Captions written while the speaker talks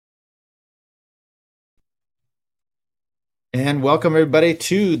and welcome everybody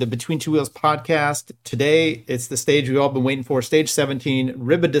to the Between Two Wheels podcast. Today, it's the stage we've all been waiting for, stage 17,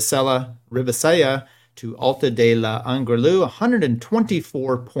 Ribadesella, Ribeseya to Altu della Angliru,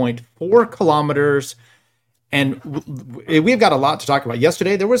 124.4 kilometers. And we've got a lot to talk about.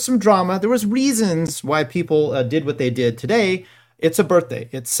 Yesterday, there was some drama. There was reasons why people did what they did. Today, it's a birthday.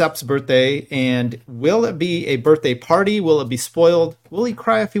 It's Sepp's birthday. And will it be a birthday party? Will it be spoiled? Will he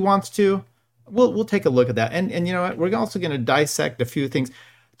cry if he wants to? We'll take a look at that. And you know what? We're also going to dissect a few things.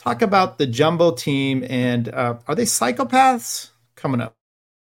 Talk about the Jumbo team and are they psychopaths? Coming up.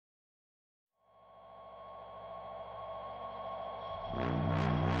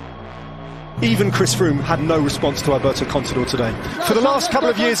 Even Chris Froome had no response to Alberto Contador today. For the last couple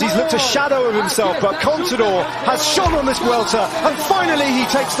of years, he's looked a shadow of himself, but Contador has shone on this Vuelta, and finally he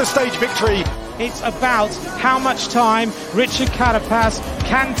takes the stage victory. It's about how much time Richard Carapaz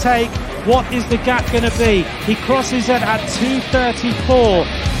can take. What is the gap going to be? He crosses it at 2:34.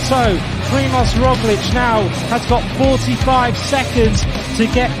 So Primož Roglic now has got 45 seconds to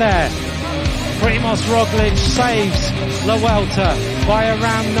get there. Primož Roglic saves La Vuelta by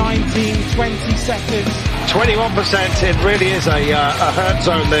around 19-20 seconds. 21%, it really is a hurt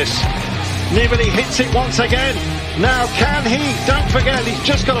zone this. Nibali hits it once again. Now can he? Don't forget, he's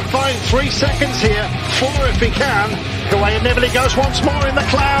just got to find 3 seconds here. 4 if he can. Away and Nibali goes once more in the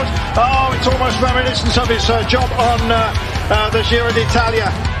cloud. Oh, it's almost reminiscent of his job on the Giro d'Italia.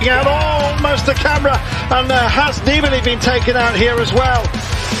 He had almost the camera, and has Nibali been taken out here as well?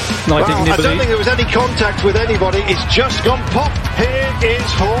 No, I don't think there was any contact with anybody. It's just gone pop. Here is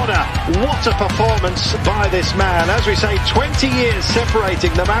Horner. What a performance by this man. As we say, 20 years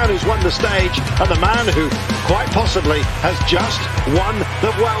separating the man who's won the stage and the man who quite possibly has just won the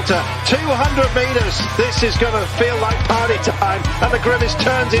Vuelta. 200 metres. This is going to feel like party time. And the grimace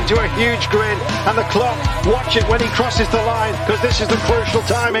turns into a huge grin. And the clock, watch it when he crosses the line, because this is the crucial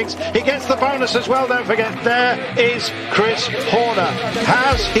timings. He gets the bonus as well, don't forget. There is Chris Horner.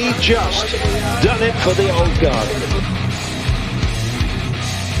 Has he just done it for the old guard?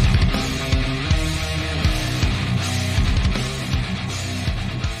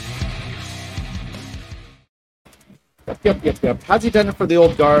 Yep. How's he done it for the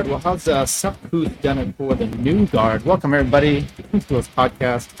old guard? Well, how's Sepp done it for the new guard? Welcome, everybody, to this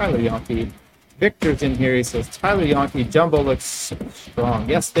podcast. Tyler Yonke. Victor's in here. He says, Tyler Yonke, Jumbo looks strong.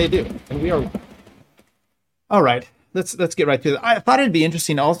 Yes, they do. And we are. All right. Let's get right to it. I thought it'd be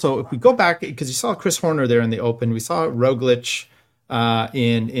interesting also if we go back, because you saw Chris Horner there in the Open. We saw Roglic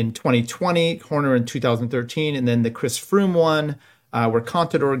in 2020, Horner in 2013, and then the Chris Froome one where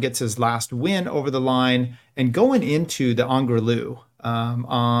Contador gets his last win over the line. And going into the Angliru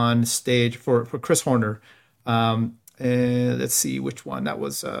on stage for Chris Horner, let's see which one that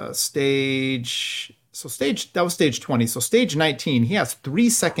was. Stage 20. So stage 19, he has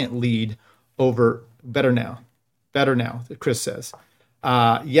 3-second lead over Better Now, Chris says. They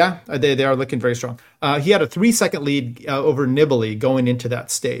are looking very strong. He had a 3-second lead over Nibali going into that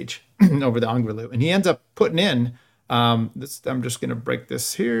stage over the Angliru, and he ends up putting in. I'm just going to break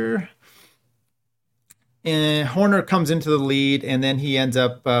this here. And Horner comes into the lead, and then he ends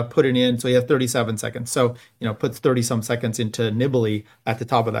up putting in. So he has 37 seconds. So puts 30 some seconds into Nibali at the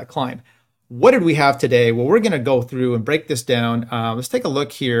top of that climb. What did we have today? Well, we're going to go through and break this down. Let's take a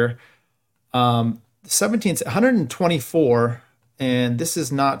look here. 124, and this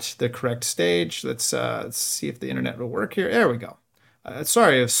is not the correct stage. Let's see if the internet will work here. There we go.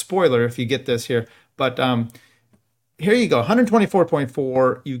 Sorry, a spoiler if you get this here, but here you go.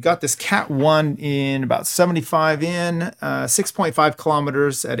 124.4. You got this Cat 1 in about 75 in, 6.5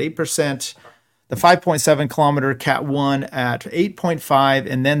 kilometers at 8%. The 5.7 kilometer Cat 1 at 8.5,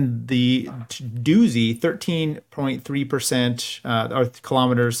 and then the doozy 13.3% or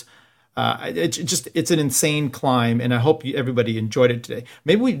kilometers. It's an insane climb, and I hope everybody enjoyed it today.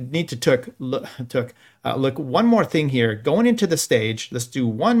 Maybe we need to look one more thing here. Going into the stage, let's do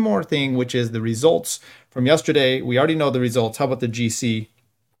one more thing, which is the results from yesterday. We already know the results. How about the GC?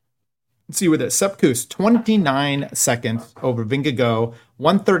 Let's see where the Sepp Kuss, 29 seconds over Vingegaard,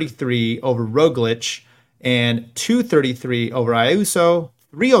 133 over Roglic, and 233 over Ayuso,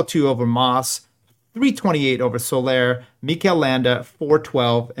 302 over Moss, 328 over Soler, Mikel Landa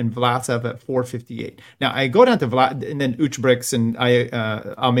 412, and Vlasov at 458. Now I go down to and then Uchbrix and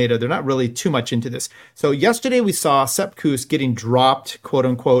Almeida. They're not really too much into this. So yesterday we saw Sepp Kuss getting dropped, quote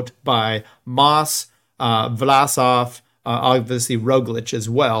unquote, by Moss, Vlasov, obviously Roglic as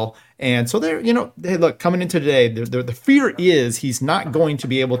well. And so they're, hey, look, coming into today, the fear is he's not going to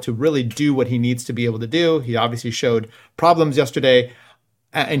be able to really do what he needs to be able to do. He obviously showed problems yesterday.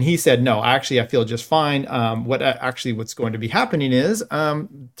 And he said, no, actually, I feel just fine. What's going to be happening is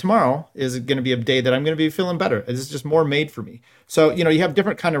tomorrow is going to be a day that I'm going to be feeling better. This is just more made for me. So, you have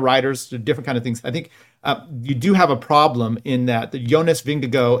different kind of riders, different kind of things. I think you do have a problem in that the Jonas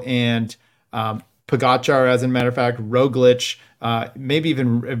Vingegaard and Pogacar, as a matter of fact, Roglic, maybe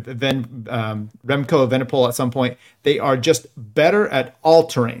even Remco Evenepoel at some point, they are just better at all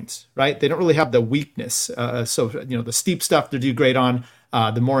terrains, right? They don't really have the weakness. So, the steep stuff they do great on.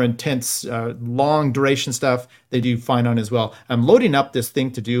 The more intense, long duration stuff, they do fine on as well. I'm loading up this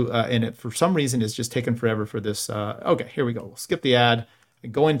thing to do, and it, for some reason, is just taking forever for this. Okay, here we go. We'll skip the ad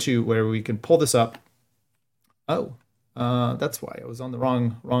and go into where we can pull this up. Oh, that's why I was on the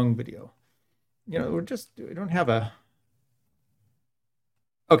wrong video. We don't have a...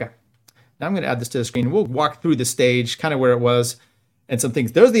 Okay, now I'm going to add this to the screen. We'll walk through the stage, kind of where it was, and some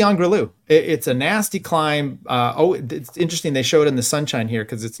things. There's the Angliru. It's a nasty climb. It's interesting they show it in the sunshine here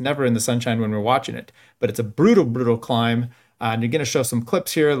because it's never in the sunshine when we're watching it. But it's a brutal climb. And you're going to show some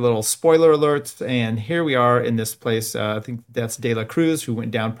clips here, little spoiler alerts. And here we are in this place. I think that's De La Cruz, who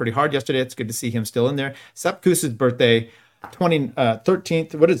went down pretty hard yesterday. It's good to see him still in there. Sepp Kuss's birthday,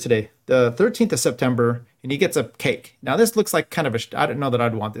 13th. What is today? The 13th of September. And he gets a cake. Now, this looks like kind of I don't know that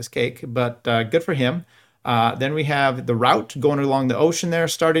I'd want this cake, but good for him. Then we have the route going along the ocean there,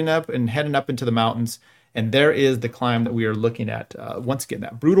 starting up and heading up into the mountains. And there is the climb that we are looking at. Once again,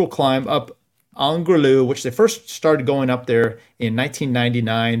 that brutal climb up Angliru, which they first started going up there in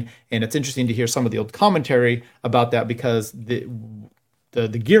 1999. And it's interesting to hear some of the old commentary about that because the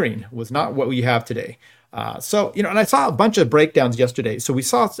gearing was not what we have today. And I saw a bunch of breakdowns yesterday. So we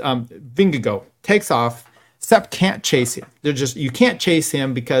saw Vingegaard takes off. Sepp can't chase him. You can't chase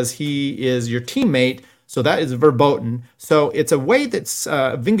him because he is your teammate. So that is verboten. So it's a way that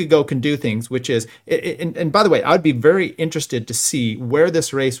Vingegaard can do things, which is, and by the way, I'd be very interested to see where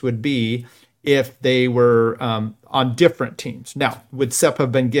this race would be if they were on different teams. Now, would Sepp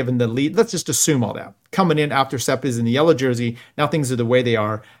have been given the lead? Let's just assume all that. Coming in after Sepp is in the yellow jersey, now things are the way they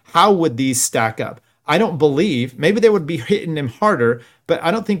are. How would these stack up? I don't believe, maybe they would be hitting him harder, but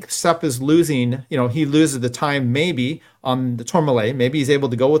I don't think Sepp is losing, he loses the time maybe on the Tourmalet. Maybe he's able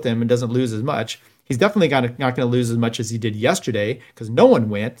to go with him and doesn't lose as much. He's definitely not going to lose as much as he did yesterday because no one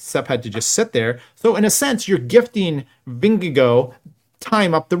went. Sepp had to just sit there. So in a sense, you're gifting Vingegaard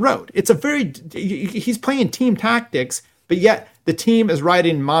time up the road. He's playing team tactics, but yet the team is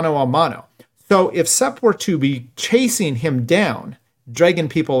riding mano a mano. So if Sepp were to be chasing him down, dragging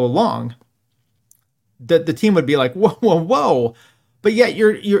people along, the team would be like, whoa. But yet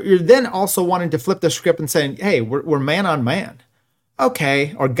you're then also wanting to flip the script and saying, hey, we're man on man.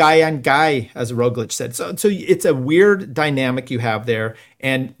 Okay, or guy on guy, as Roglic said. So it's a weird dynamic you have there.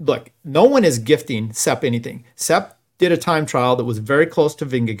 And look, no one is gifting Sepp anything. Sepp did a time trial that was very close to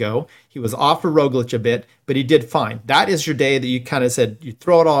Vingegaard. He was off for Roglic a bit, but he did fine. That is your day that you kind of said, you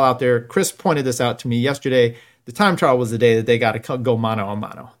throw it all out there. Chris pointed this out to me yesterday. The time trial was the day that they got to go mano a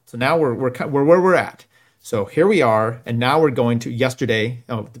mano. So now we're where we're at. So here we are, and now we're going to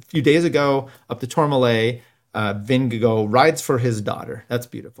a few days ago, up the Tourmalet. Vingegaard rides for his daughter. That's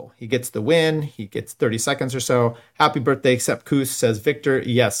beautiful. He gets the win. He gets 30 seconds or so. Happy birthday, Sepp Kuss, says Victor.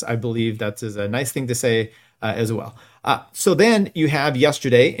 Yes, I believe that is a nice thing to say as well. So then you have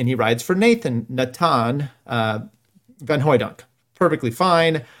yesterday, and he rides for Nathan Van Hooydonk. Perfectly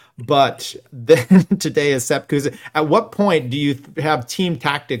fine. But then today is Sepp Kuss. At what point do you have team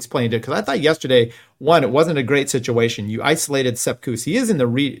tactics playing it? Because I thought yesterday, one, it wasn't a great situation. You isolated Sepp Kuss. He is in the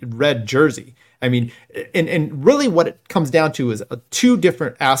red jersey. I mean, and really what it comes down to is two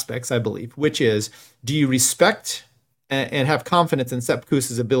different aspects, I believe, which is, do you respect and have confidence in Sepp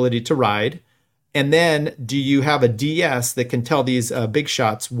Kuss's ability to ride? And then do you have a DS that can tell these big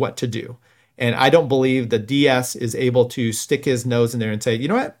shots what to do? And I don't believe the DS is able to stick his nose in there and say, you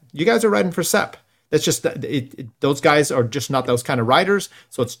know what, you guys are riding for Sepp. That's just, those guys are just not those kind of riders.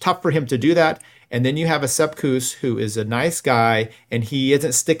 So it's tough for him to do that. And then you have a Sepp Kuss who is a nice guy and he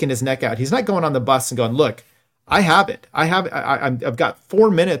isn't sticking his neck out. He's not going on the bus and going, look, I have it. I've got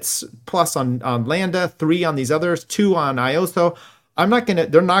 4 minutes plus on Landa, 3 on these others, 2 on Ioso. They're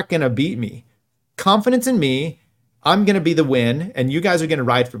not going to beat me. Confidence in me. I'm going to be the win, and you guys are going to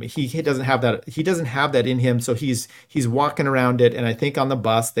ride for me. He doesn't have that. He doesn't have that in him, so he's walking around it. And I think on the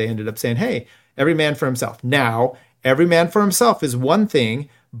bus they ended up saying, "Hey, every man for himself." Now, every man for himself is one thing,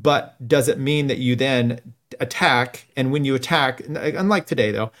 but does it mean that you then attack? And when you attack, unlike today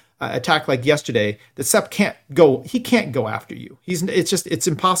though, attack like yesterday, the Sepp can't go. He can't go after you. It's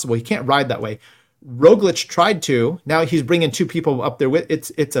impossible. He can't ride that way. Roglic tried to. Now he's bringing 2 people up there with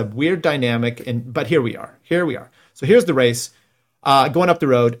it's a weird dynamic. But here we are. So here's the race. going up the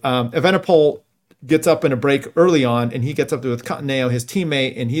road. Evenepoel gets up in a break early on, and he gets up there with Cantaneo, his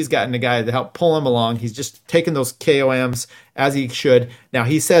teammate, and he's gotten a guy to help pull him along. He's just taking those KOMs as he should. Now,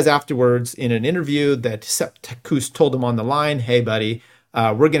 he says afterwards in an interview that Sepp Kuss told him on the line, hey, buddy,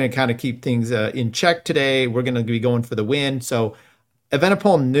 we're going to kind of keep things in check today. We're going to be going for the win. So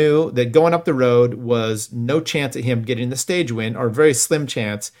Evenepoel knew that going up the road was no chance at him getting the stage win, or a very slim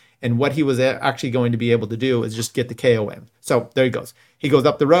chance. And what he was actually going to be able to do is just get the KOM. So there he goes. He goes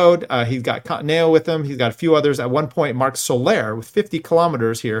up the road. He's got Cantaneo with him. He's got a few others. At one point, Marc Soler, with 50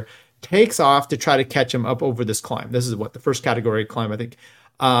 kilometers here, takes off to try to catch him up over this climb. This is the first category climb, I think,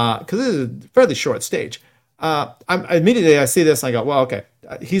 because this is a fairly short stage. Immediately I see this and I go, well, okay,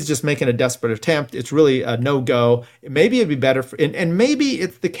 he's just making a desperate attempt. It's really a no-go. Maybe it'd be better, and maybe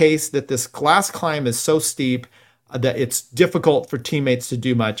it's the case that this last climb is so steep that it's difficult for teammates to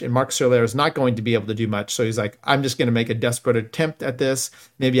do much, and Marc Soler is not going to be able to do much. So he's like, I'm just going to make a desperate attempt at this.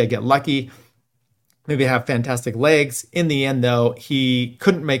 Maybe I get lucky. Maybe I have fantastic legs. In the end, though, he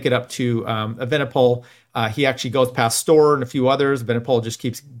couldn't make it up to Evenepoel. He actually goes past Storr and a few others. Evenepoel just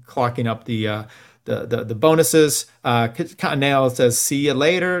keeps clocking up the bonuses. Cantaneo says, see you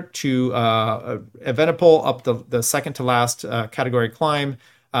later to Evenepoel up the second to last category climb.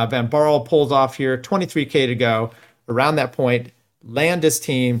 Van Barle pulls off here, 23K to go. Around that point, Landa's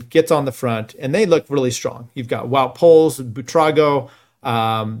team gets on the front, and they look really strong. You've got Wout Poels, Buitrago,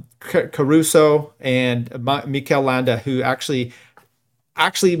 Caruso, and Mikel Landa, who actually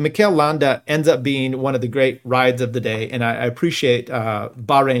Mikel Landa ends up being one of the great rides of the day, and I appreciate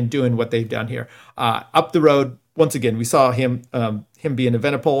Bahrain doing what they've done here. Up the road, once again, we saw him being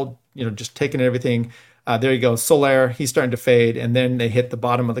Evenepoel, just taking everything. There you go, Soler, he's starting to fade, and then they hit the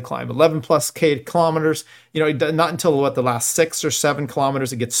bottom of the climb. 11 plus kilometers, not until the last 6 or 7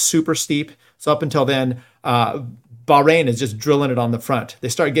 kilometers, it gets super steep. So up until then, Bahrain is just drilling it on the front. They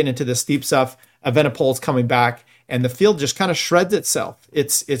start getting into this steep stuff. Evenepoel's coming back, and the field just kind of shreds itself.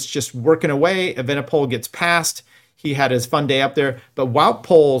 It's just working away. Evenepoel gets past. He had his fun day up there, but Wout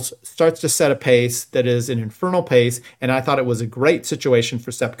Poels starts to set a pace that is an infernal pace, and I thought it was a great situation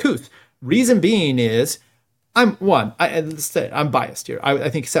for Sepp Kuss. Reason being is, I'm biased here. I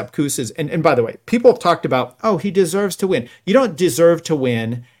think Sepp Kuss is, and by the way, people have talked about, he deserves to win. You don't deserve to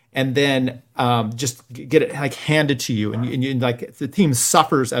win and then just get it like handed to you, and you like the team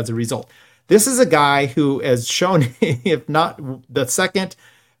suffers as a result. This is a guy who has shown, if not the second,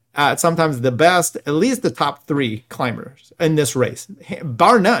 sometimes the best, at least the top 3 climbers in this race,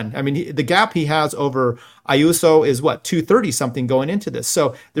 bar none. I mean, the gap he has over Ayuso is 230 something going into this.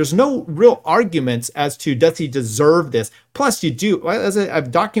 So there's no real arguments as to does he deserve this. Plus, you do, as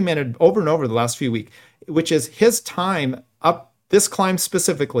I've documented over and over the last few weeks, which is his time up this climb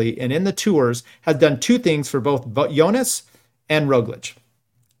specifically and in the tours has done 2 things for both Jonas and Roglic.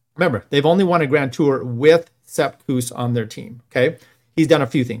 Remember, they've only won a Grand Tour with Sepp Kuss on their team. Okay. He's done a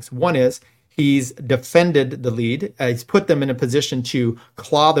few things. One is he's defended the lead. He's put them in a position to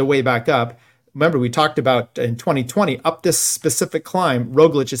claw their way back up. Remember, we talked about in 2020, up this specific climb,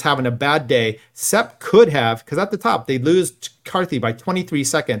 Roglic is having a bad day. Sepp could have, because at the top, they lose Carthy by 23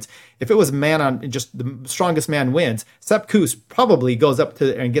 seconds. If it was man on, just the strongest man wins, Sepp Kuss probably goes up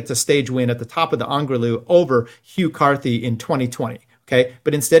to and gets a stage win at the top of the Angliru over Hugh Carthy in 2020. Okay,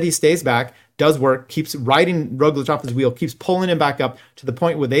 but instead he stays back, does work, keeps riding Roglic off his wheel, keeps pulling him back up to the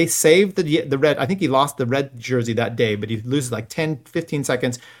point where they saved the red. I think he lost the red jersey that day, but he loses like 10, 15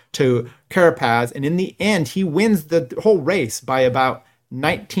 seconds to Carapaz. And in the end, he wins the whole race by about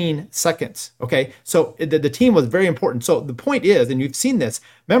 19 seconds. Okay, so the team was very important. So the point is, and you've seen this,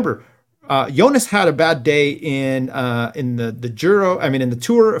 remember, Jonas had a bad day in the Giro, in the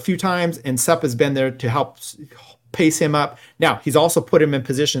Tour a few times, and Sepp has been there to help pace him up. Now, he's also put him in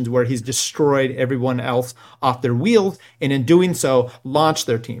positions where he's destroyed everyone else off their wheels, and in doing so, launched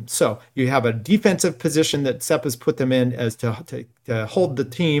their team. So you have a defensive position that Sepp has put them in as to hold the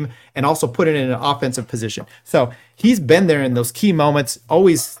team, and also put it in an offensive position. So he's been there in those key moments,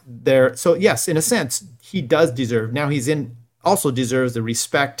 always there. So yes, in a sense, he does deserve. Now also deserves the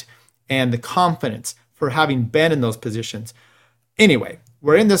respect and the confidence for having been in those positions. Anyway,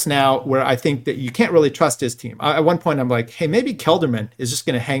 we're in this now where I think that you can't really trust his team. At one point, I'm like, hey, maybe Kelderman is just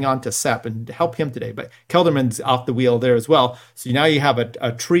going to hang on to Sepp and help him today. But Kelderman's off the wheel there as well. So now you have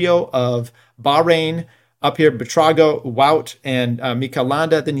a trio of Bahrain up here, Buitrago, Wout, and Mikel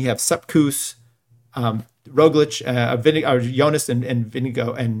Landa. Then you have Sepp Kuss, Roglic, Jonas, and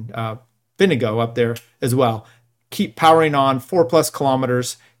Vinigo up there as well. Keep powering on 4+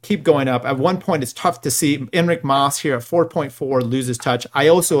 kilometers. Keep going up. At one point, it's tough to see. Enric Mas here at 4.4 loses touch.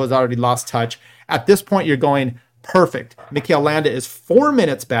 Ioso has already lost touch. At this point, you're going, Perfect. Mikel Landa is 4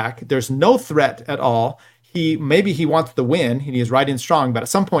 minutes back. There's no threat at all. Maybe he wants the win, and he's riding strong, but at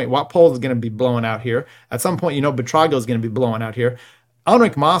some point, Wout Poels is going to be blowing out here. At some point, Buitrago is going to be blowing out here.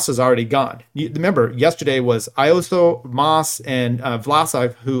 Enric Mas is already gone. Remember, yesterday was Ayuso, Mas, and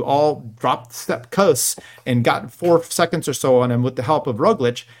Vlasov, who all dropped Sepp Kuss and got 4 seconds or so on him with the help of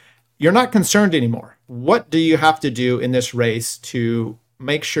Roglic. You're not concerned anymore. What do you have to do in this race to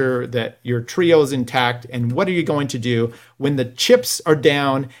make sure that your trio is intact? And what are you going to do when the chips are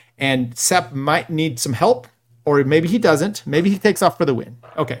down and Sepp might need some help? Or maybe he doesn't. Maybe he takes off for the win.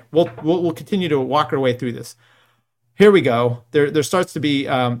 Okay, we'll continue to walk our way through this. Here we go. There starts to be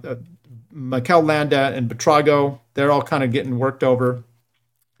Mikel Landa and Buitrago. They're all kind of getting worked over.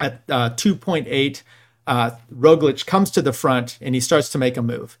 At 2.8, Roglic comes to the front and he starts to make a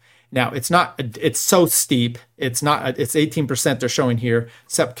move. Now, it's so steep. It's 18% they're showing here.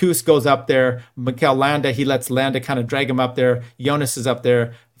 Sepp Kuss goes up there. Mikel Landa, he lets Landa kind of drag him up there. Jonas is up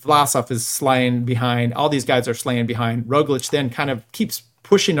there. Vlasov is slaying behind. All these guys are slaying behind. Roglic then kind of keeps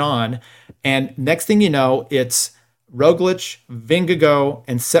pushing on. And next thing you know, it's Roglic, Vingegaard,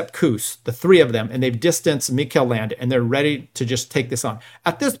 and Sepp Kuss, the 3 of them. And they've distanced Mikel Landa, and they're ready to just take this on.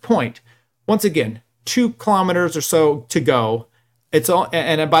 At this point, once again, 2 kilometers or so to go. It's all,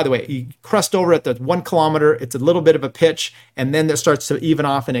 and by the way, you crest over at the 1 kilometer. It's a little bit of a pitch, and then it starts to even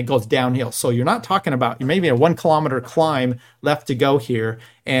off, and it goes downhill. So you're not talking about maybe a 1 kilometer climb left to go here.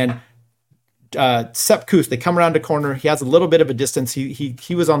 And Sepp Kuss, they come around the corner. He has a little bit of a distance.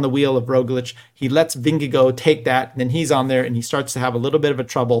 He was on the wheel of Roglic. He lets Vingegaard take that, and then he's on there, and he starts to have a little bit of a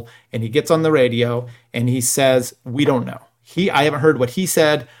trouble. And he gets on the radio, and he says, "We don't know." I haven't heard what he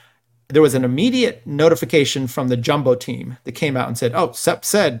said. There was an immediate notification from the Jumbo team that came out and said, "Oh, Sepp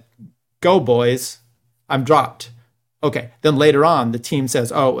said, go boys, I'm dropped." Okay. Then later on, the team says,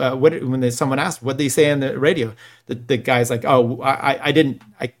 someone asked, what did he say on the radio? The guy's like, "Oh, I didn't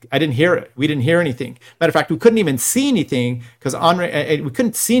hear it. We didn't hear anything." Matter of fact, we couldn't even see anything because we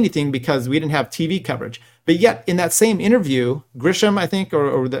couldn't see anything because we didn't have TV coverage. But yet, in that same interview, Grisham, I think,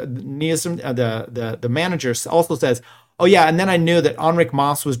 or the manager also says, "Oh yeah," and then I knew that Enric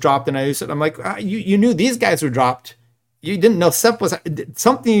Mas was dropped, and I'm like, you knew these guys were dropped. You didn't know Sepp was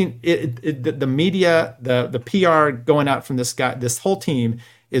something. The media, the PR going out from this guy, this whole team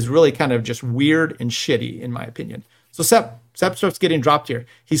is really kind of just weird and shitty, in my opinion. So Sepp starts getting dropped here.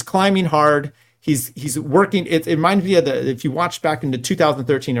 He's climbing hard. He's working. It reminds me of if you watch back into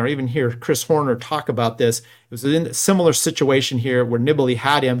 2013 or even hear Chris Horner talk about this, it was in a similar situation here where Nibali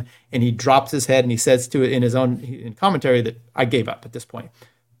had him and he drops his head and he says to it in his own commentary that I gave up at this point.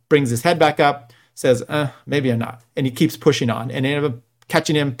 Brings his head back up, says, maybe I'm not. And he keeps pushing on and ended up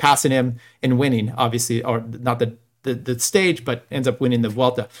catching him, passing him, and winning, obviously, or not the stage, but ends up winning the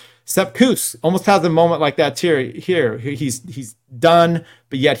Vuelta. Sepp Kuss almost has a moment like that here. He's done,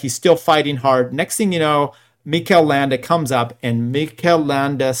 but yet he's still fighting hard. Next thing you know, Mikel Landa comes up, and Mikel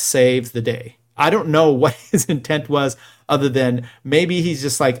Landa saves the day. I don't know what his intent was other than maybe he's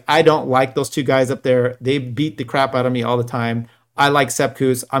just like, I don't like those 2 guys up there. They beat the crap out of me all the time. I like Sepp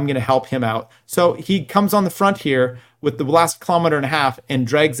Kuss. I'm going to help him out. So he comes on the front here with the last 1.5 kilometers and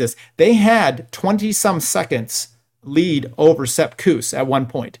drags this. They had 20-some seconds lead over Sepp Kuss at one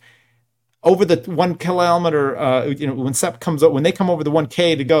point. Over the 1 kilometer, when Sepp comes up, when they come over the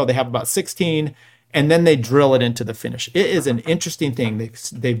 1K to go, they have about 16, and then they drill it into the finish. It is an interesting thing.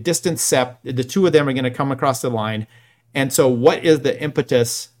 They've distanced Sepp. The 2 of them are going to come across the line. And so what is the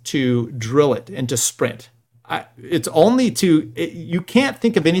impetus to drill it and to sprint? It's only you can't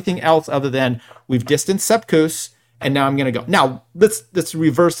think of anything else other than we've distanced Sepp Kuss, and now I'm going to go. Now, let's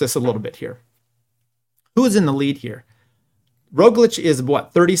reverse this a little bit here. Who is in the lead here? Roglic is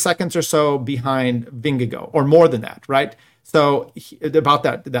 30 seconds or so behind Vingegaard, or more than that, right? So about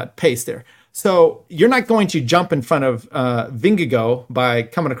that pace there. So you're not going to jump in front of Vingegaard by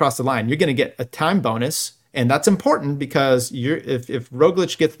coming across the line. You're going to get a time bonus, and that's important because if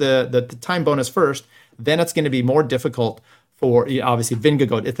Roglic gets the time bonus first, then it's going to be more difficult for obviously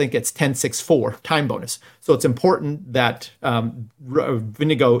Vingegaard. I think it's 10.64 time bonus. So it's important that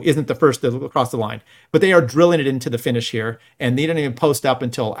Vingegaard isn't the first to cross the line. But they are drilling it into the finish here, and they don't even post up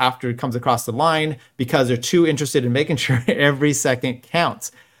until after it comes across the line because they're too interested in making sure every second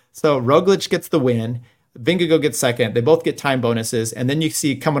counts. So Roglic gets the win. Vingegaard gets second. They both get time bonuses. And then you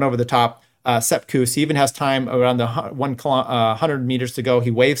see coming over the top, Sepp Kuss. He even has time around the 100 meters to go.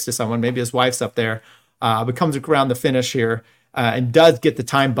 He waves to someone. Maybe his wife's up there. But comes around the finish here and does get the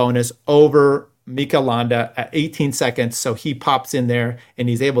time bonus over Mikel Landa at 18 seconds. So he pops in there and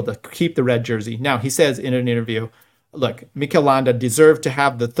he's able to keep the red jersey. Now, he says in an interview, look, Mikel Landa deserved to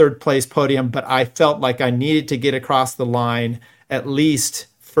have the third place podium, but I felt like I needed to get across the line at least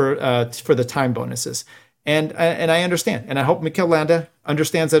for the time bonuses. And I understand. And I hope Mikel Landa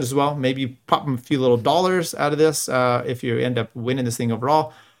understands that as well. Maybe you pop him a few little dollars out of this if you end up winning this thing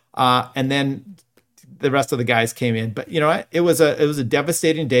overall. And then the rest of the guys came in. But you know what? It was a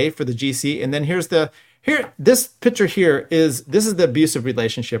devastating day for the GC. And then this picture here is the abusive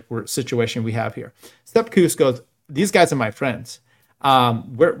relationship situation we have here. Sepp Kuss goes, these guys are my friends.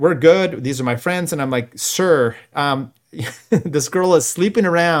 We're good. These are my friends. And I'm like, sir, this girl is sleeping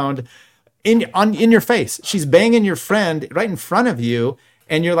around in your face. She's banging your friend right in front of you.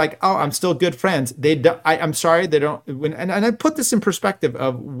 And you're like, oh, I'm still good friends. I'm sorry, they don't. And I put this in perspective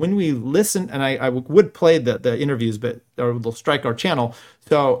of when we listen, and I would play the interviews, but or they'll strike our channel.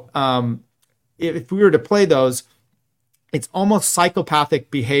 So if we were to play those, it's almost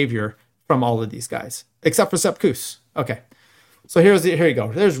psychopathic behavior from all of these guys, except for Sepp Kuss. Okay. So here you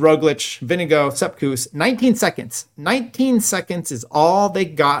go. There's Roglic, Vinigo, Sepp Kuss. 19 seconds. 19 seconds is all they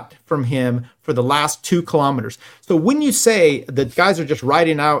got from him for the last 2 kilometers. So when you say that guys are just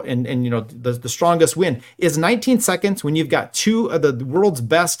riding out and you know the strongest win, is 19 seconds when you've got 2 of the world's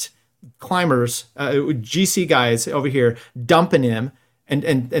best climbers, GC guys over here dumping him,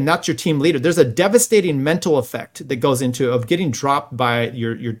 and that's your team leader. There's a devastating mental effect that goes into of getting dropped by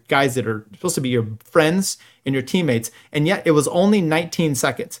your guys that are supposed to be your friends and your teammates, and yet it was only 19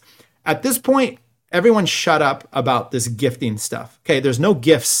 seconds. At this point, everyone shut up about this gifting stuff. Okay, there's no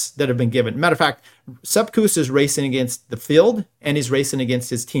gifts that have been given. Matter of fact, Sepp Kuss is racing against the field and he's racing against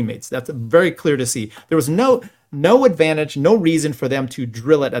his teammates. That's very clear to see. There was no advantage, no reason for them to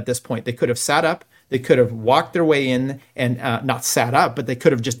drill it at this point. They could have sat up. They could have walked their way in and not sat up, but they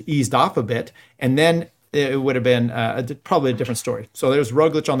could have just eased off a bit. And then it would have been probably a different story. So there's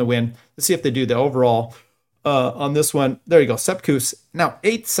Roglic on the win. Let's see if they do the overall on this one. There you go. Sepp Kuss. Now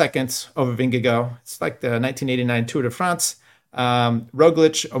 8 seconds over Vingegaard. It's like the 1989 Tour de France.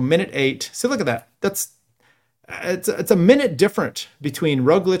 Roglic, a minute 8. See, look at that. It's a minute different between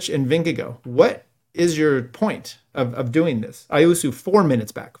Roglic and Vingegaard. What is your point of doing this? Ayuso 4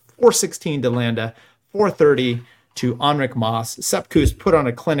 minutes back. 4:16 to Landa, 4:30 to Enric Mas. Sepp Kuss put on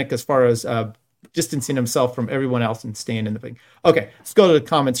a clinic as far as distancing himself from everyone else and staying in the thing. Okay, let's go to the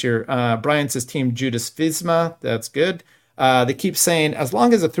comments here. Brian says Team Judas Visma. That's good. They keep saying, as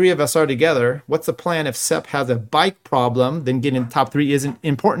long as the 3 of us are together, what's the plan if Sepp has a bike problem? Then getting in the top 3 isn't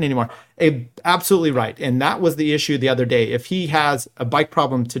important anymore. Absolutely right. And that was the issue the other day. If he has a bike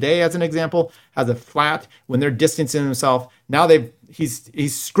problem today, as an example, has a flat, when they're distancing himself, now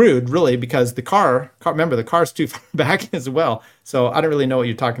he's screwed, really, because the remember, the car's too far back as well. So I don't really know what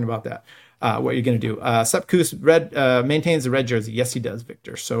you're talking about that. What you're going to do. Sepp Kuss maintains the red jersey. Yes, he does,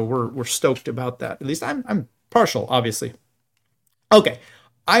 Victor. So we're stoked about that. At least I'm partial, obviously. Okay,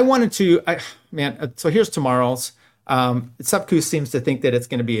 I wanted to, so here's tomorrow's. Sepp Kuss seems to think that it's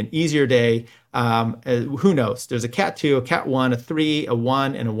going to be an easier day. Who knows? There's a Cat 2, a Cat 1, a 3, a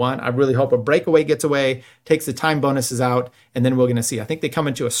 1, and a 1. I really hope a breakaway gets away, takes the time bonuses out, and then we're going to see. I think they come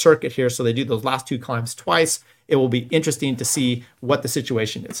into a circuit here, so they do those last 2 climbs twice. It will be interesting to see what the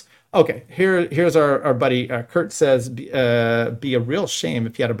situation is. Okay, here's our buddy Kurt says, be a real shame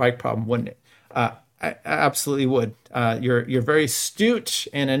if you had a bike problem, wouldn't it? I absolutely would. You're very astute,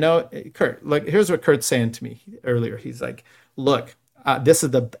 and I know, Kurt. Look, here's what Kurt's saying to me earlier. He's like, "Look,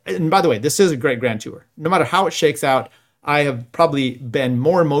 and by the way, this is a great Grand Tour. No matter how it shakes out, I have probably been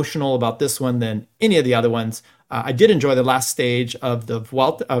more emotional about this one than any of the other ones. I did enjoy the last stage of the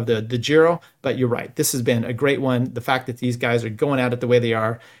Vuelta, of the Giro, but you're right. This has been a great one. The fact that these guys are going at it the way they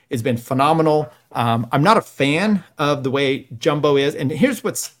are has been phenomenal. I'm not a fan of the way Jumbo is, and here's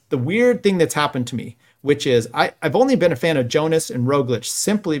what's the weird thing that's happened to me, which is I've only been a fan of Jonas and Roglic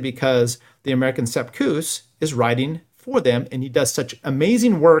simply because the American Sepp Kuss is riding for them, and he does such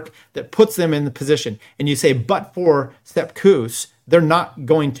amazing work that puts them in the position. And you say, but for Sepp Kuss, they're not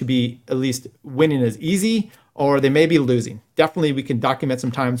going to be at least winning as easy, or they may be losing. Definitely, we can document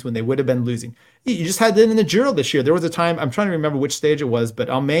some times when they would have been losing. You just had that in the Giro this year. There was a time, I'm trying to remember which stage it was, but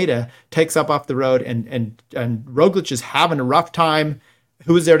Almeida takes up off the road, and Roglic is having a rough time.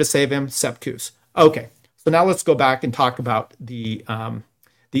 Who is there to save him? Sepp Kuss. Okay, so now let's go back and talk about the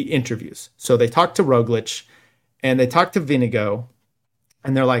interviews. So they talked to Roglic, and they talked to Vinigo,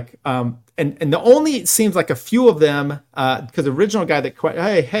 and they're like, and the only, it seems like a few of them, because the original guy that,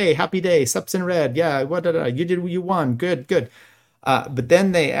 hey, happy day, Sepp's in red, yeah, you won, good. But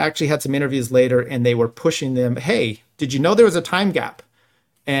then they actually had some interviews later, and they were pushing them, hey, did you know there was a time gap?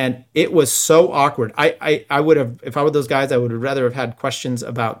 And it was so awkward. I would have, if I were those guys, I would have rather have had questions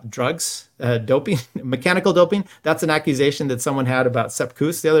about drugs, doping, mechanical doping. That's an accusation that someone had about Sepp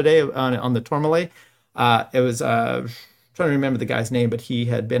Kuss the other day on the Tourmalet. It was, trying to remember the guy's name, but he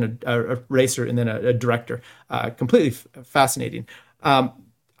had been a racer and then a director. Completely fascinating.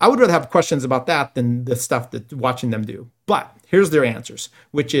 I would rather have questions about that than the stuff that watching them do. But here's their answers,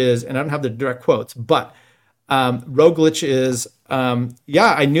 which is, and I don't have the direct quotes, but Roglic is,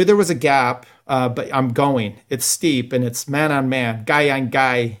 yeah, I knew there was a gap, but I'm going. It's steep and it's man on man, guy on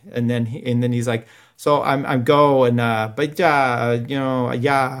guy, and then he's like, so I'm going, but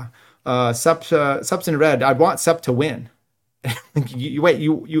Sepp's in red. I want Sepp to win. you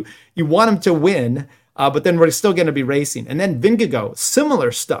want him to win, but then we're still going to be racing. And then Vingegaard,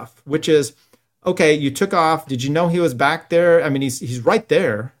 similar stuff, which is, okay, you took off. Did you know he was back there? I mean, he's right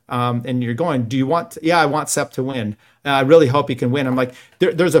there. And you're going, do you want, I want Sepp to win. I really hope he can win. I'm like,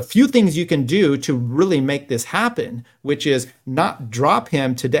 there's a few things you can do to really make this happen, which is not drop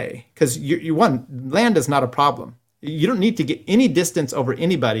him today. Because land is not a problem. You don't need to get any distance over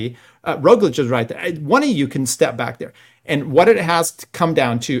anybody. Roglic is right there. One of you can step back there. And what it has to come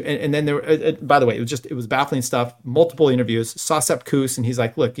down to, and then there, by the way, it was baffling stuff. Multiple interviews. Saw Sepp Kuss, and he's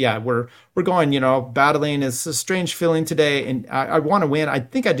like, "Look, yeah, we're going, battling. It's a strange feeling today, and I want to win. I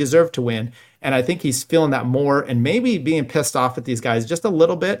think I deserve to win, and I think he's feeling that more. And maybe being pissed off at these guys just a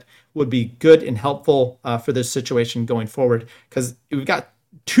little bit would be good and helpful for this situation going forward, because we've got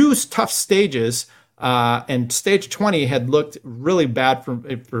two tough stages." And stage 20 had looked really bad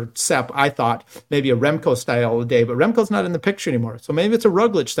for Sepp. I thought maybe a Remco style day, but Remco's not in the picture anymore. So maybe it's a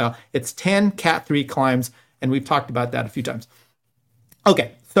Roglic style. It's 10 Cat 3 climbs, and we've talked about that a few times.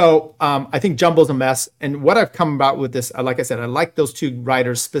 Okay, so I think Jumbo's a mess. And what I've come about with this, like I said, I like those two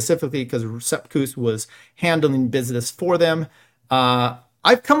riders specifically because Sepp Kuss was handling business for them.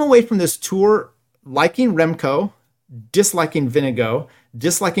 I've come away from this tour liking Remco, disliking Vingegaard,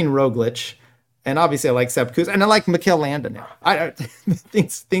 disliking Roglic. And obviously, I like Sepp Kuss, and I like Mikel Landa now.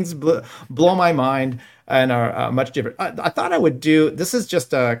 Things blow my mind and are much different. I thought I would do, this is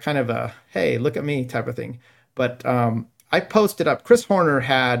just a kind of a, hey, look at me type of thing. But I posted up, Chris Horner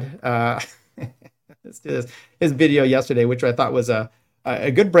had, let's do this, his video yesterday, which I thought was a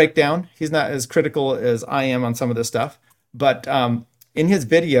good breakdown. He's not as critical as I am on some of this stuff. But in his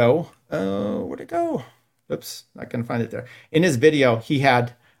video, where'd it go? Oops, I couldn't find it there. In his video, he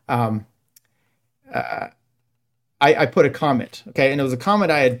had... I put a comment, okay, and it was a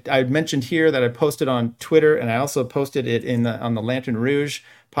comment I had mentioned here that I posted on Twitter, and I also posted it on the Lantern Rouge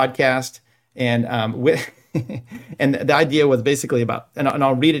podcast, and and the idea was basically about, and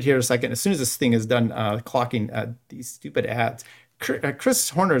I'll read it here in a second. As soon as this thing is done clocking these stupid ads,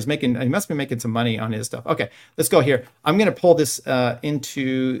 Chris Horner he must be making some money on his stuff. Okay, let's go here. I'm going to pull this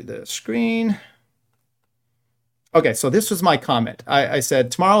into the screen. Okay, so this was my comment. I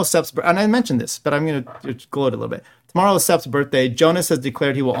said, tomorrow is Sepp's birthday, and I mentioned this, but I'm going to gloat a little bit. Tomorrow is Sepp's birthday. Jonas has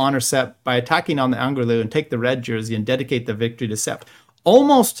declared he will honor Sepp by attacking on the Angliru and take the red jersey and dedicate the victory to Sepp.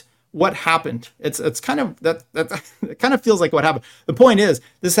 Almost what happened. It's kind of, that it kind of feels like what happened. The point is,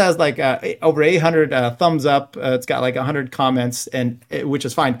 this has like over 800 thumbs up. It's got like 100 comments, which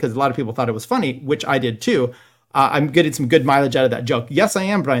is fine because a lot of people thought it was funny, which I did too. I'm getting some good mileage out of that joke. Yes, I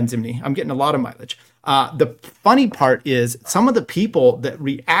am, Brian Zimney. I'm getting a lot of mileage. The funny part is some of the people that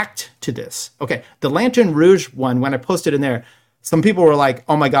react to this. Okay, the Lantern Rouge one, when I posted in there, some people were like,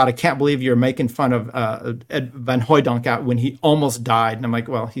 oh my God, I can't believe you're making fun of Ed Van Hooijdonk out when he almost died. And I'm like,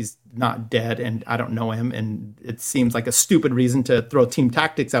 well, he's not dead and I don't know him. And it seems like a stupid reason to throw team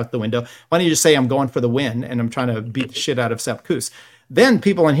tactics out the window. Why don't you just say I'm going for the win and I'm trying to beat the shit out of Sepp Kuss? Then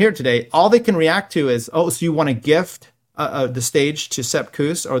people in here today, all they can react to is, oh, so you want to gift the stage to Sepp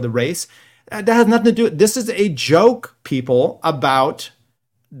Kuss or the race? That has nothing to do with it. This is a joke, people, about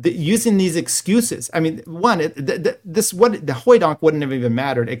using these excuses. I mean, the Hooijdonk wouldn't have even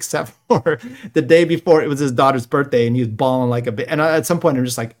mattered except for the day before it was his daughter's birthday and he was balling like a bit. And at some point, I'm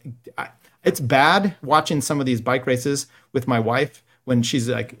just like, it's bad watching some of these bike races with my wife when she's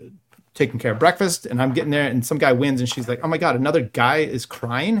like taking care of breakfast and I'm getting there and some guy wins and she's like, oh my God, another guy is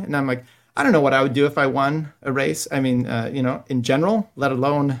crying. And I'm like, I don't know what I would do if I won a race. I mean, in general, let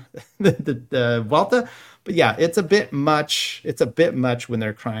alone the Vuelta. But yeah, it's a bit much. It's a bit much when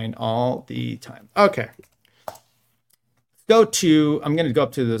they're crying all the time. Okay. I'm going to go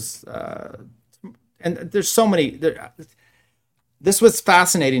up to this. And there's so many. This was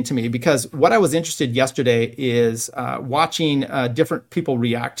fascinating to me because what I was interested yesterday is watching different people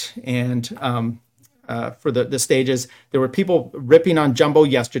react. And for the stages, there were people ripping on Jumbo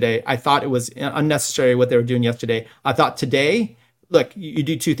yesterday. I thought it was unnecessary what they were doing yesterday. I thought today, look, you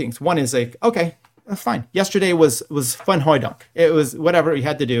do two things. One is like, okay, that's fine. Yesterday was fun hoidunk. It was whatever you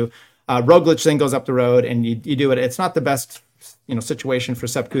had to do. Roglic then goes up the road and you do it. It's not the best, situation for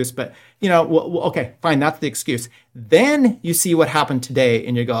Sepp Kuss, but okay, fine. That's the excuse. Then you see what happened today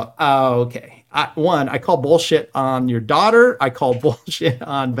and you go, oh, okay. I call bullshit on your daughter. I call bullshit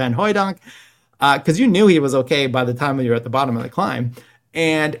on Van Hooijdonk because you knew he was okay by the time you were at the bottom of the climb.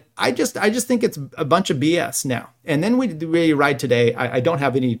 And I just think it's a bunch of BS now. And then we ride today. I don't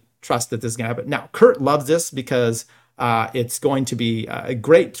have any trust that this is going to happen. Now, Kurt loves this because it's going to be a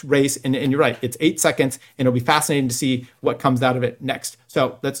great race. And you're right, it's 8 seconds, and it'll be fascinating to see what comes out of it next.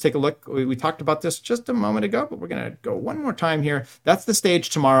 So let's take a look. We talked about this just a moment ago, but we're going to go one more time here. That's the stage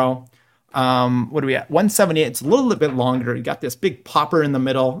tomorrow. What are we at? 178. It's a little bit longer. You got this big popper in the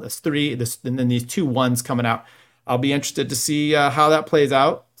middle. There's three, and then these 2 1s coming out. I'll be interested to see how that plays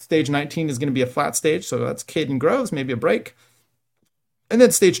out. Stage 19 is going to be a flat stage, so that's Caden Groves, maybe a break. And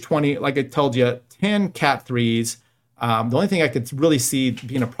then stage 20, like I told you, 10 Cat 3s. The only thing I could really see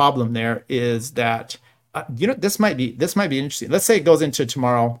being a problem there is that this might be interesting. Let's say it goes into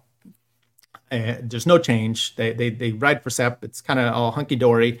tomorrow. There's no change. They ride for Sepp. It's kind of all hunky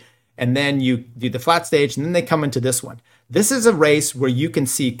dory, and then you do the flat stage, and then they come into this one. This is a race where you can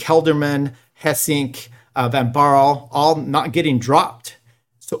see Kelderman, Hessink, Van Barl all not getting dropped.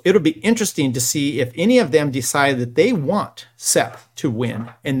 So it'll be interesting to see if any of them decide that they want Sepp to win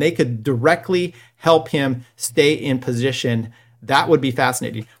and they could directly help him stay in position. That would be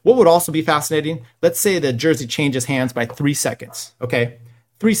fascinating. What would also be fascinating, let's say the jersey changes hands by 3 seconds, okay?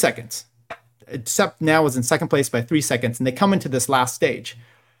 3 seconds. Sepp now is in second place by 3 seconds, and they come into this last stage.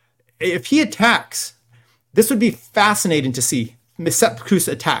 If he attacks, this would be fascinating to see. Sepp Kuss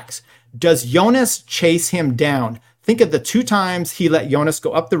attacks. Does Jonas chase him down? Think of the 2 times he let Jonas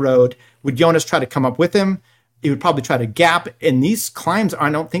go up the road. Would Jonas try to come up with him? He would probably try to gap. And these climbs, I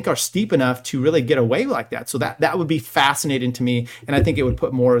don't think, are steep enough to really get away like that. So that would be fascinating to me. And I think it would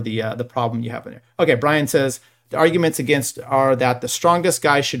put more of the problem you have in there. Okay, Brian says, the arguments against are that the strongest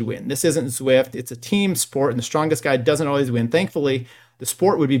guy should win. This isn't Zwift. It's a team sport, and the strongest guy doesn't always win. Thankfully, the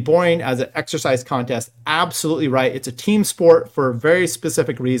sport would be boring as an exercise contest. Absolutely right. It's a team sport for a very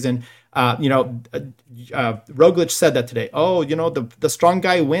specific reason. Roglic said that today. Oh, the strong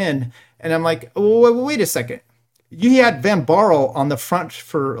guy win. And I'm like, oh, wait a second. You had Van Barl on the front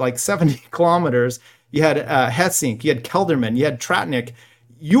for like 70 kilometers. You had Hessink, you had Kelderman, you had Tratnik.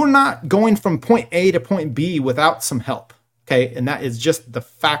 You're not going from point A to point B without some help. Okay. And that is just the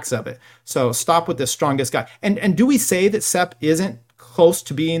facts of it. So stop with the strongest guy. And do we say that Sepp isn't close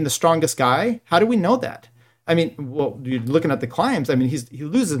to being the strongest guy? How do we know that? I mean, well, you're looking at the climbs. I mean, he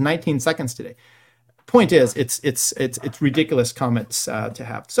loses 19 seconds today. Point is, it's ridiculous comments to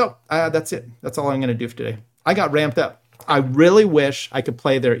have. So that's it. That's all I'm going to do for today. I got ramped up. I really wish I could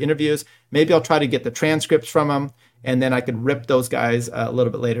play their interviews. Maybe I'll try to get the transcripts from them, and then I could rip those guys a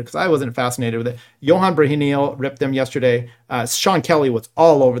little bit later because I wasn't fascinated with it. Johan Brahiniel ripped them yesterday. Sean Kelly was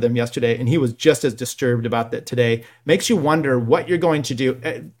all over them yesterday, and he was just as disturbed about that today. Makes you wonder what you're going to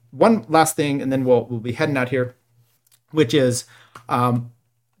do. One last thing, and then we'll be heading out here, which is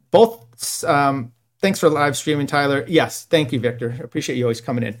both. Thanks for live streaming, Tyler. Yes, thank you, Victor. I appreciate you always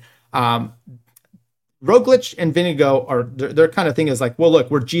coming in. Roglic and Vinigo are their kind of thing is like, well, look,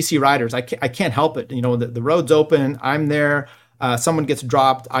 we're GC riders. I can't help it. The road's open. I'm there. Someone gets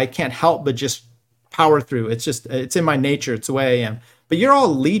dropped. I can't help but just power through. It's in my nature. It's the way I am. But you're all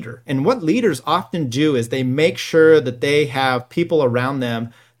a leader. And what leaders often do is they make sure that they have people around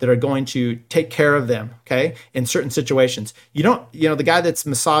them that are going to take care of them, okay, in certain situations. You don't, the guy that's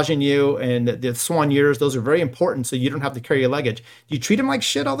massaging you and the swan years, those are very important so you don't have to carry your luggage. Do you treat him like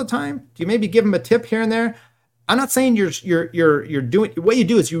shit all the time? Do you maybe give him a tip here and there? I'm not saying you're doing, what you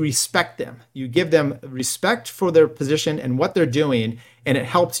do is you respect them. You give them respect for their position and what they're doing, and it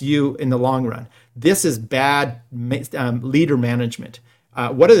helps you in the long run. This is bad leader management.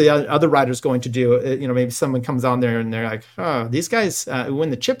 What are the other riders going to do? Maybe someone comes on there and they're like, oh, these guys, when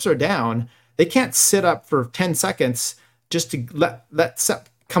the chips are down, they can't sit up for 10 seconds just to let Sepp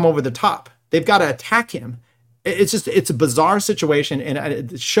come over the top. They've got to attack him. It's a bizarre situation, and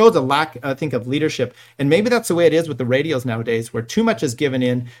it shows a lack, I think, of leadership. And maybe that's the way it is with the radios nowadays, where too much is given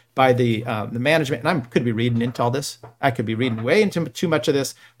in by the management. And I could be reading into all this. I could be reading way into too much of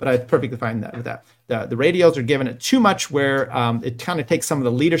this, but I perfectly fine with that. The radios are giving it too much, where it kind of takes some of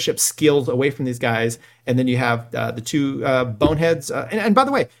the leadership skills away from these guys. And then you have the two boneheads. And by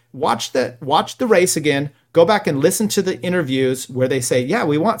the way, watch the race again. Go back and listen to the interviews where they say, "Yeah,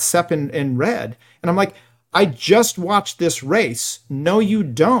 we want Sepp in red." And I'm like, I just watched this race. No, you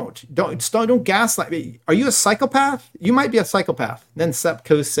don't. Don't gaslight me. Are you a psychopath? You might be a psychopath. Then Sepp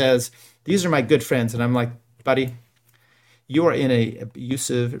Kuss says, these are my good friends. And I'm like, buddy, you are in a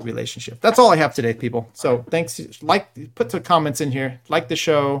abusive relationship. That's all I have today, people. So thanks. Put the comments in here. Like the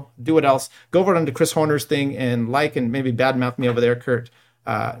show. Do what else. Go over onto Chris Horner's thing and like and maybe badmouth me over there, Kurt.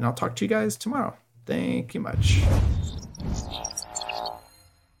 And I'll talk to you guys tomorrow. Thank you much.